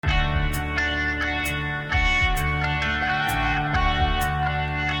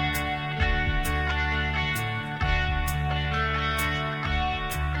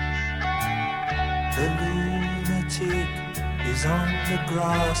is on the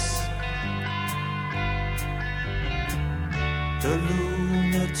grass. The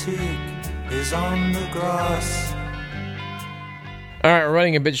lunatic is on the grass. All right, we're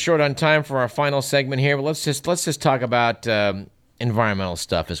running a bit short on time for our final segment here, but let's just talk about environmental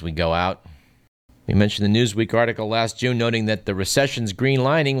stuff as we go out. We mentioned the Newsweek article last June noting that the recession's green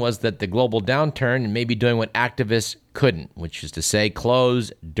lining was that the global downturn may be doing what activists couldn't, which is to say,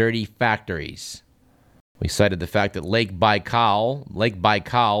 close dirty factories. We cited the fact that Lake Baikal,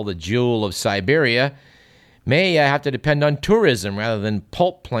 the jewel of Siberia, may have to depend on tourism rather than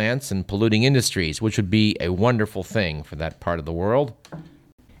pulp plants and polluting industries, which would be a wonderful thing for that part of the world.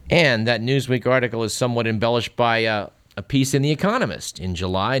 And that Newsweek article is somewhat embellished by a piece in The Economist in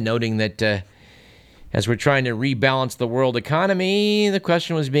July, noting that as we're trying to rebalance the world economy, the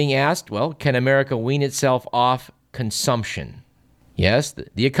question was being asked, well, can America wean itself off consumption? Yes,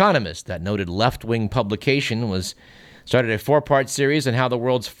 The Economist, that noted left-wing publication, started a 4-part series on how the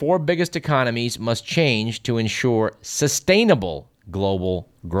world's 4 biggest economies must change to ensure sustainable global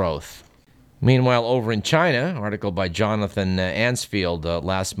growth. Meanwhile, over in China, an article by Jonathan Ansfield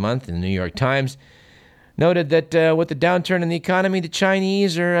last month in the New York Times noted that with the downturn in the economy, the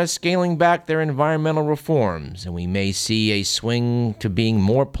Chinese are scaling back their environmental reforms, and we may see a swing to being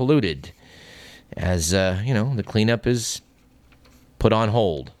more polluted as, the cleanup is put on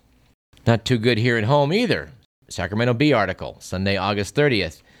hold. Not too good here at home either. Sacramento Bee article, Sunday, August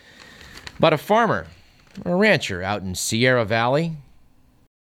 30th, about a farmer, a rancher out in Sierra Valley,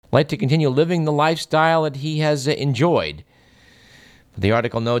 like to continue living the lifestyle that he has enjoyed. The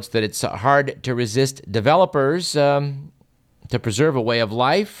article notes that it's hard to resist developers to preserve a way of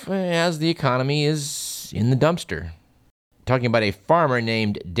life as the economy is in the dumpster. Talking about a farmer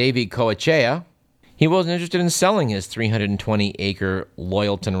named Davy Coachea, he wasn't interested in selling his 320-acre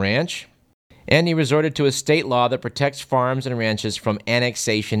Loyalton ranch, and he resorted to a state law that protects farms and ranches from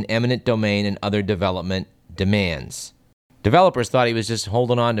annexation, eminent domain, and other development demands. Developers thought he was just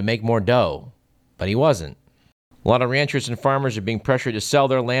holding on to make more dough, but he wasn't. A lot of ranchers and farmers are being pressured to sell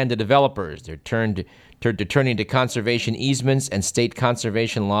their land to developers. They're turning to conservation easements and state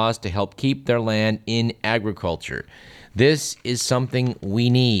conservation laws to help keep their land in agriculture. This is something we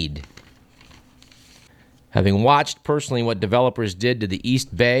need. Having watched personally what developers did to the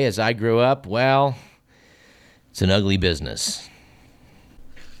East Bay as I grew up, well, it's an ugly business.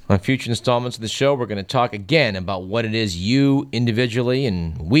 On future installments of the show, we're going to talk again about what it is you individually,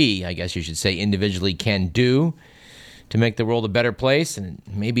 and we, I guess you should say individually, can do to make the world a better place. And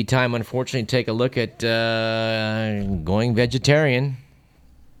it may be time, unfortunately, to take a look at going vegetarian.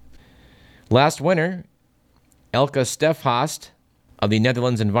 Last winter, Elke Stefhaast of the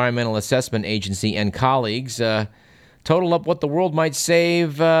Netherlands Environmental Assessment Agency and colleagues total up what the world might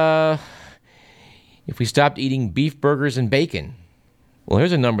save if we stopped eating beef burgers and bacon. Well,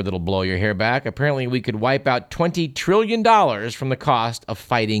 here's a number that'll blow your hair back. Apparently, we could wipe out $20 trillion from the cost of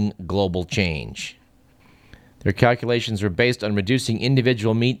fighting global change. Their calculations were based on reducing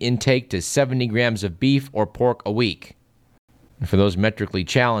individual meat intake to 70 grams of beef or pork a week. And for those metrically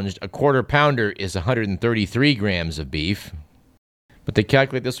challenged, a quarter pounder is 133 grams of beef. But they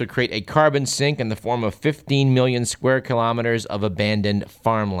calculate this would create a carbon sink in the form of 15 million square kilometers of abandoned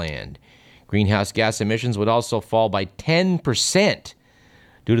farmland. Greenhouse gas emissions would also fall by 10%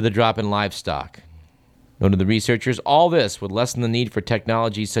 due to the drop in livestock. Noted the researchers, all this would lessen the need for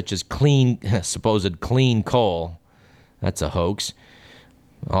technologies such as supposed clean coal. That's a hoax.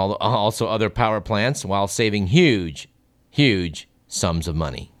 Also other power plants, while saving huge sums of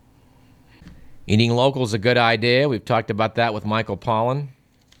money. Eating local is a good idea. We've talked about that with Michael Pollan.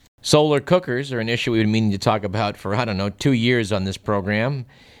 Solar cookers are an issue we've been meaning to talk about for, 2 years on this program.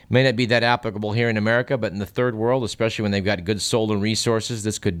 May not be that applicable here in America, but in the third world, especially when they've got good solar resources,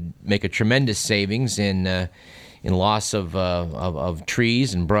 this could make a tremendous savings in loss of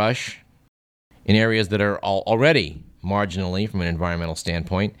trees and brush in areas that are already marginally from an environmental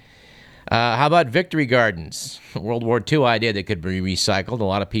standpoint. How about victory gardens? World War II idea that could be recycled. A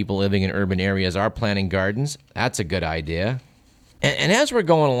lot of people living in urban areas are planting gardens. That's a good idea. And as we're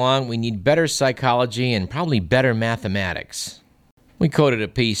going along, we need better psychology and probably better mathematics. We quoted a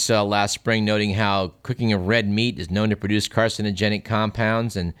piece last spring noting how cooking of red meat is known to produce carcinogenic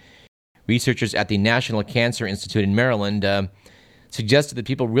compounds, and researchers at the National Cancer Institute in Maryland suggested that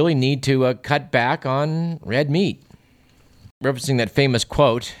people really need to cut back on red meat. Referencing that famous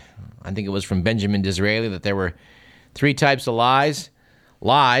quote, I think it was from Benjamin Disraeli, that there were 3 types of lies,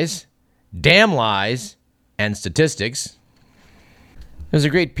 damn lies, and statistics. There was a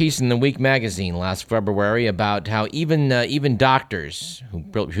great piece in the Week magazine last February about how even doctors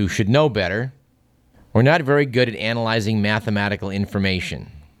who should know better We're not very good at analyzing mathematical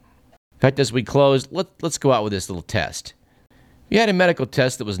information. In fact, as we close, let's go out with this little test. If you had a medical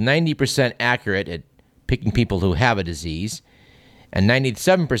test that was 90% accurate at picking people who have a disease, and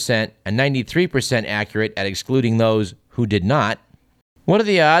 97% and 93% accurate at excluding those who did not, what are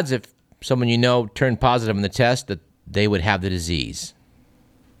the odds if someone you know turned positive on the test that they would have the disease?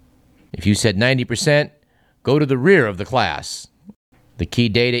 If you said 90%, go to the rear of the class. The key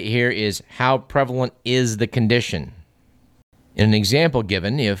data here is how prevalent is the condition. In an example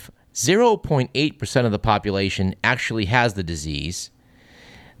given, if 0.8% of the population actually has the disease,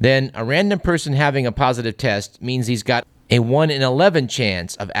 then a random person having a positive test means he's got a 1 in 11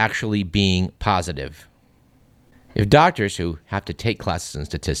 chance of actually being positive. If doctors who have to take classes in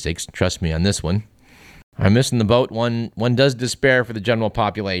statistics, trust me on this one, are missing the boat, one does despair for the general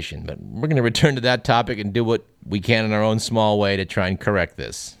population. But we're going to return to that topic and do what we can in our own small way to try and correct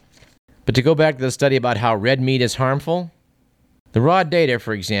this. But to go back to the study about how red meat is harmful, the raw data,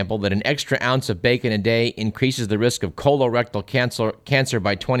 for example, that an extra ounce of bacon a day increases the risk of colorectal cancer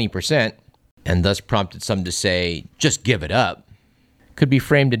by 20%, and thus prompted some to say, just give it up, could be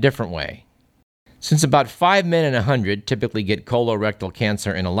framed a different way. Since about 5 men in 100 typically get colorectal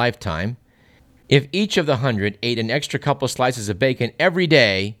cancer in a lifetime, if each of the 100 ate an extra couple slices of bacon every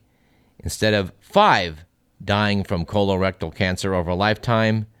day, instead of 5 dying from colorectal cancer over a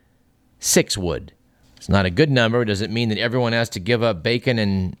lifetime, 6 would. It's not a good number. Does it mean that everyone has to give up bacon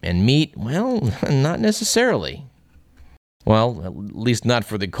and meat? Well, not necessarily. Well, at least not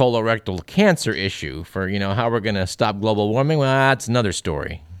for the colorectal cancer issue. For, how we're going to stop global warming, well, that's another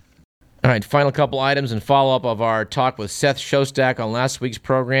story. All right, final couple items and follow-up of our talk with Seth Shostak on last week's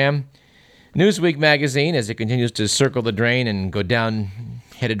program. Newsweek magazine, as it continues to circle the drain and go down,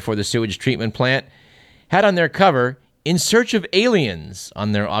 headed for the sewage treatment plant, had on their cover, "In Search of Aliens,"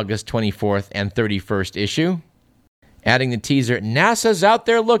 on their August 24th and 31st issue, adding the teaser, "NASA's out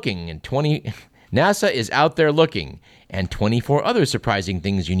there looking," and NASA is out there looking, and 24 other surprising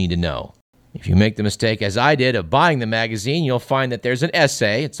things you need to know. If you make the mistake, as I did, of buying the magazine, you'll find that there's an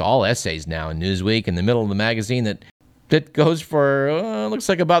essay, it's all essays now in Newsweek, in the middle of the magazine that goes for, looks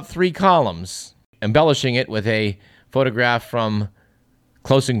like about 3 columns, embellishing it with a photograph from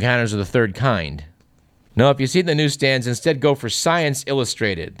Close Encounters of the Third Kind. Now, if you see the newsstands, instead go for Science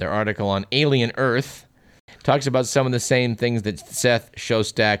Illustrated. Their article on Alien Earth talks about some of the same things that Seth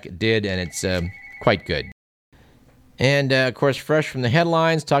Shostak did, and it's quite good. And, of course, fresh from the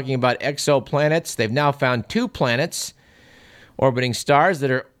headlines, talking about exoplanets. They've now found 2 planets orbiting stars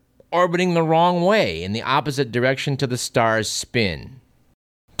that are orbiting the wrong way, in the opposite direction to the star's spin.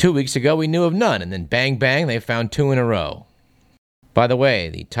 2 weeks ago, we knew of none, and then bang, bang, they found 2 in a row. By the way,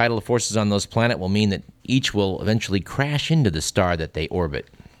 the tidal forces on those planets will mean that each will eventually crash into the star that they orbit.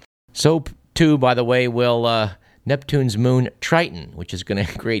 So, too, by the way, will Neptune's moon Triton, which is going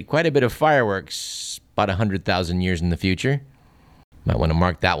to create quite a bit of fireworks about 100,000 years in the future. Might want to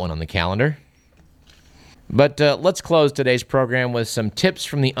mark that one on the calendar. But let's close today's program with some tips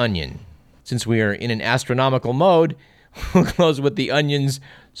from The Onion. Since we are in an astronomical mode, we'll close with The Onion's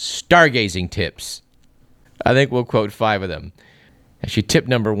stargazing tips. I think we'll quote 5 of them. Actually, tip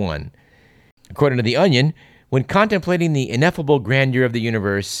number 1. According to The Onion, when contemplating the ineffable grandeur of the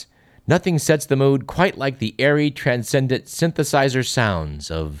universe, nothing sets the mood quite like the airy, transcendent synthesizer sounds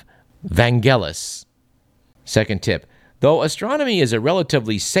of Vangelis. Second tip. Though astronomy is a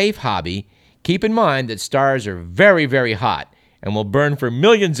relatively safe hobby, keep in mind that stars are very, very hot and will burn for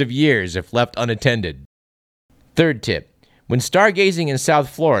millions of years if left unattended. Third tip. When stargazing in South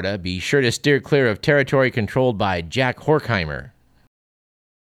Florida, be sure to steer clear of territory controlled by Jack Horkheimer.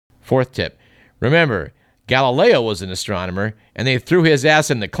 Fourth tip. Remember, Galileo was an astronomer, and they threw his ass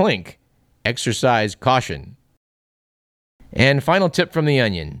in the clink. Exercise caution. And final tip from The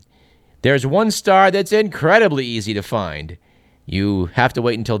Onion. There's one star that's incredibly easy to find. You have to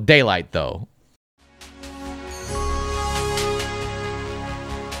wait until daylight, though.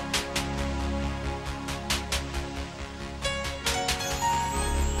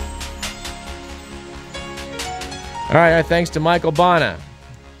 All right, our thanks to Michael Bana,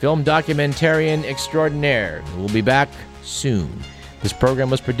 film documentarian extraordinaire. We'll be back soon. This program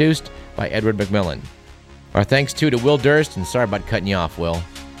was produced by Edward McMillan. Our thanks, too, to Will Durst, and sorry about cutting you off, Will.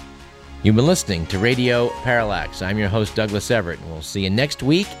 You've been listening to Radio Parallax. I'm your host, Douglas Everett, and we'll see you next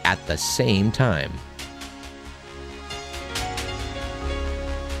week at the same time.